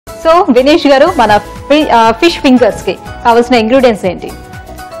So Vinesh గారు మన fish fingers కి కావాల్సిన ఇంగ్రీడియంట్స్ ఏంటి?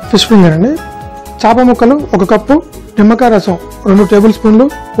 ఫిష్ ఫింగర్ అండి, చేప ముక్కలు 1 కప్పు, నిమ్మకాయ రసం 2 టేబుల్ స్పూన్లు,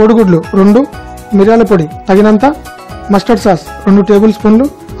 కోడిగుడ్లు 2, మిరియాల పొడి తగినంత, మస్టర్డ్ సాస్ 2 టేబుల్ స్పూన్లు,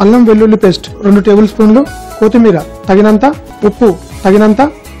 అల్లం వెల్లుల్లి పేస్ట్ 2 టేబుల్ స్పూన్లు, కొత్తిమీర తగినంత, ఉప్పు తగినంత,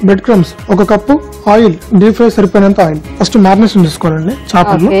 bread crumbs 1 cup, oil deep fry సరిపోయినంత ఆయిల్. ఫస్ట్ మ్యారినేషన్ చేసుకోవాలండి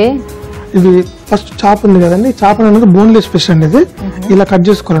చేపలు. ఇది ఫస్ట్ చేప ఉంది కదండి, చేప అనేది బోన్లెస్ ఫిష్ అండి. ఇది ఇలా కట్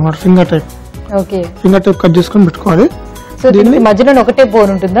చేసుకోవాలి finger type. Finger type cut చేసుకొని పెట్టుకోవాలి. దీన్ని మధ్యలో ఒకటే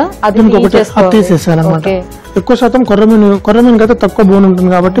బోన్ ఉంటుందా? అది తీసేసాలన్నమాట. ఎక్కువ శాతం కొర్రమీన్ అయితే తక్కువ బోన్ ఉంటుంది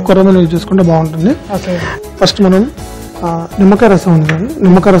కాబట్టి కొర్రమీన్ యూజ్ చేసుకుంటే బాగుంటుంది. ఫస్ట్ మనం నిమ్మకాయ రసం ఉంది కదండి,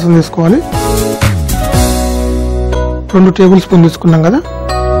 నిమ్మకాయ రసం తీసుకోవాలి. 2 టేబుల్ స్పూన్ తీసుకున్నాం కదా.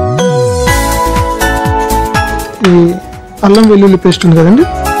 ఈ అల్లం వెల్లుల్లి పేస్ట్ ఉంది కదండి,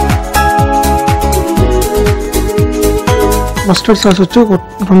 మస్టర్డ్ సాస్ వచ్చి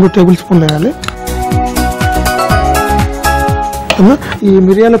 2 టేబుల్ స్పూన్లు వేయాలి. ఈ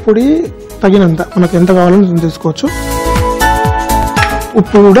మిరియాల పొడి తగినంత, మనకు ఎంత కావాలో తీసుకోవచ్చు.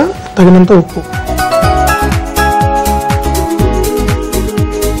 ఉప్పు కూడా తగినంత ఉప్పు.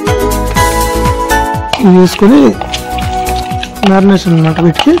 ఇది వేసుకొని మ్యారినేషన్ అన్నమాట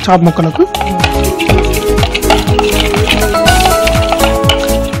వీటికి, చేప ముక్కలకు.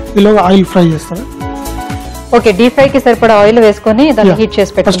 ఇలా ఆయిల్ ఫ్రై చేస్తారు. ఓకే, డీప్ ఫ్రై కి సరిపడా ఆయిల్ వేసుకొని దాన్ని హీట్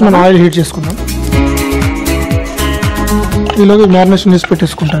చేసి పెట్టాలి. ఫస్ట్ మనం ఆయిల్ హీట్ చేసుకుందాం. ఈలోగా మ్యారినేషన్ చేసి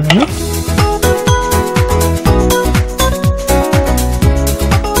పెట్టేసుకుంటాను నేను.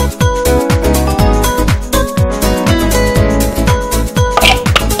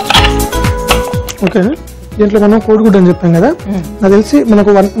 ఓకే, దీంట్లో మనం కోడిగుడ్డు అని చెప్పాం కదా, నాకు తెలిసి మనకు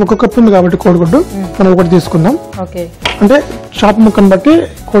 1 కప్పు ఉంది కాబట్టి కోడిగుడ్డు మనం 1 తీసుకుందాం. అంటే చేప ముక్కను బట్టి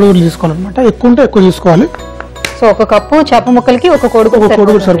కోడిగుడ్లు తీసుకోవాలన్నమాట. ఎక్కువ ఉంటే ఎక్కువ తీసుకోవాలి. సో 1 కప్పు చేప ముక్కలకి 1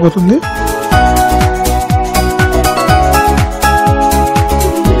 కోడిగుడ్డు సరిపోతుంది.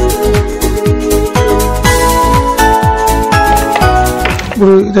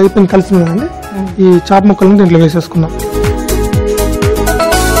 ఇప్పుడు ఇది అయిపోయింది, కలిసింది కదండి. ఈ చేప ముక్కలను దీంట్లో వేసేసుకుందాం.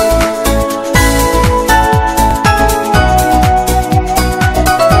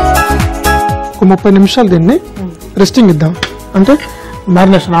 ఒక 30 నిమిషాలు దీన్ని రెస్టింగ్ ఇద్దాం. అంటే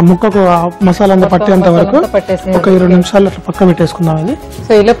మ్యారినేషన్ ఆ ముక్కకు మసాలా అంతా పట్టేంత వరకు ఒక 20 నిమిషాలు అట్లా పక్క పెట్టేసుకుందాం. ఇది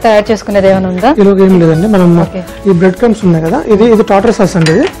సో ఇలా తయారు చేసుకునేది ఏమైనా ఉందా? ఈలోగా ఏం లేదండి, మనం ఈ బ్రెడ్ క్రమ్స్ ఉన్నాయి కదా, ఇది టాటర్ సాస్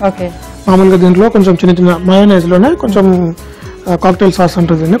అండి. ఇది మామూలుగా దీంట్లో కొంచెం చిన్న మయోనైజ్ లోనే కొంచెం కాక్టైల్ సాస్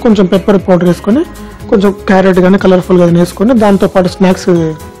ఉంటుంది, కొంచెం పెప్పర్ పౌడర్ వేసుకొని, కొంచెం క్యారెట్ గానీ కలర్ఫుల్ గా వేసుకొని దాంతో పాటు స్నాక్స్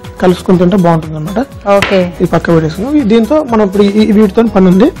కలుసుకుని తింటే బాగుంటుంది అనమాట. ఈ పక్క పెట్టేసుకున్నాం. దీంతో మనం ఇప్పుడు వీటితో పని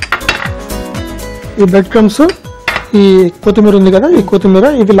ఉంది. ఈ బ్రెడ్ క్రమ్స్, ఈ కొత్తిమీర ఉంది కదా, ఈ కొత్తిమీర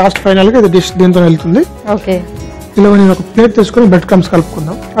ఇది లాస్ట్ ఫైనల్ గా ఇది డిష్ దీంతో వెళ్తుంది. ఇలా నేను ఒక ప్లేట్ తీసుకొని బ్రెడ్ క్రమ్స్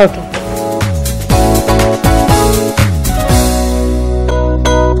కలుపుకుందాం.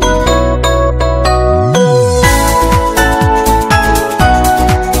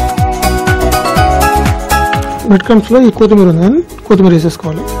 బ్రెడ్ క్రమ్స్ లో ఈ కొత్తిమీర ఉంది కానీ కొత్తిమీర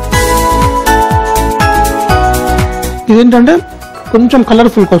వేసేసుకోవాలి. ఇదేంటంటే కొంచెం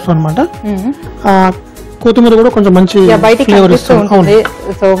కలర్ఫుల్ కోసం అనమాట. కొత్తిమీర కూడా కొంచెం మంచి ఫ్లేవర్ ఇస్తుంది.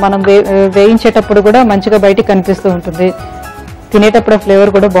 సో మనం వేయించేటప్పుడు కూడా మంచిగా బయటికి కనిపిస్తూ ఉంటుంది, తినేటప్పుడు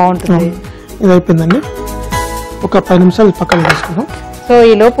ఫ్లేవర్ కూడా బాగుంటుంది. ఇది అయిపోయిందండి, ఒక 10 నిమిషాలు పక్కన వేసుకుందాం. సో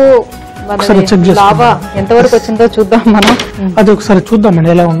ఈ లోపు లావా ఎంతవరకు వచ్చిందో చూద్దాం మనం. అది ఒకసారి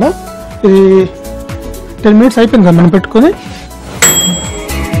చూద్దామండి ఎలా ఉందో. ఇది 10 మినిట్స్ అయిపోయింది కదా మనం పెట్టుకొని.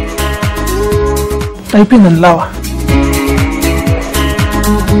 అయిపోయిందండి లావా.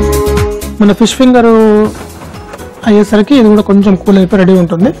 మన ఫిష్ ఫింగర్ అయ్యేసరికి ఇది కూడా కొంచెం కూల్ అయిపోయి రెడీ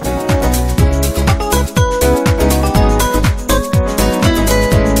ఉంటుంది.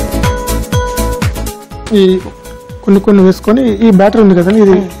 ఈ కొన్ని వేసుకొని ఈ బ్యాటర్ ఉంది కదండి,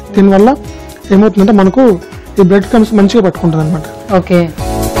 ఇది దీనివల్ల ఏమవుతుందంటే మనకు ఈ బ్రెడ్ క్రమ్స్ మంచిగా పట్టుకుంటుంది అనమాట.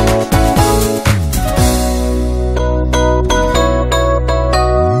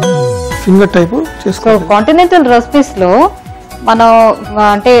 ఫింగర్ టైప్ చేసుకో. కాంటినెంటల్ రెసిపీస్ లో మనం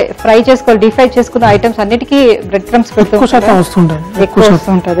అంటే ఫ్రై చేసుకోవాలి, డీప్ ఫ్రై చేసుకున్న ఐటమ్స్ అన్నిటికీ బ్రెడ్ క్రమ్స్ ఎక్కువ శాతం వస్తుంటాయి.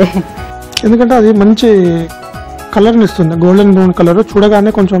 ఎందుకంటే అది మంచి కలర్ ని ఇస్తుంది, గోల్డెన్ బ్రౌన్ కలర్.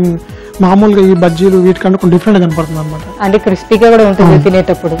 చూడగానే కొంచెం మామూలుగా ఈ బజ్జీలు వీటికంటే కొంచెం డిఫరెంట్ కనపడుతుంది అనమాట. అంటే క్రిస్పీగా కూడా ఉంటుంది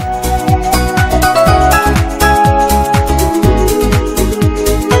తినేటప్పుడు.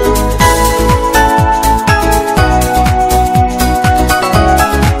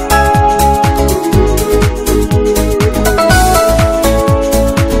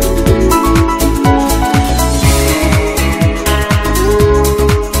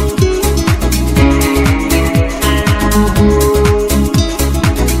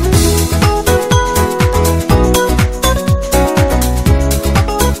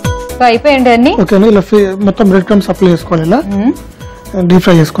 సో అయిపోయండి అన్ని. ఓకేనా, ఇలా మొత్తం బ్రెడ్ క్రమ్స్ అప్లై చేసుకోవాలి. ఇలా డీప్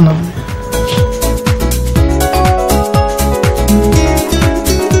ఫ్రై చేసుకుందాం.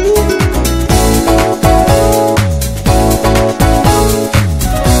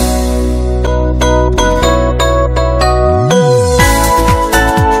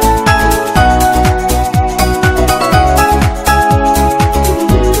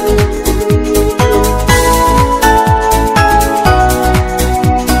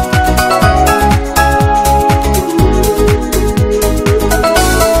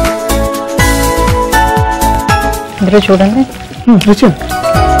 ఇందులో చూడండి.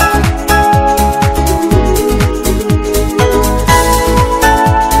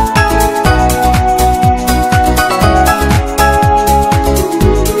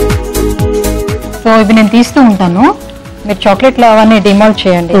 సో ఇవి నేను తీస్తూ ఉంటాను, మీరు చాక్లెట్లు అవన్నీ డిమాల్ట్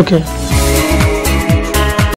చేయండి. ఓకే.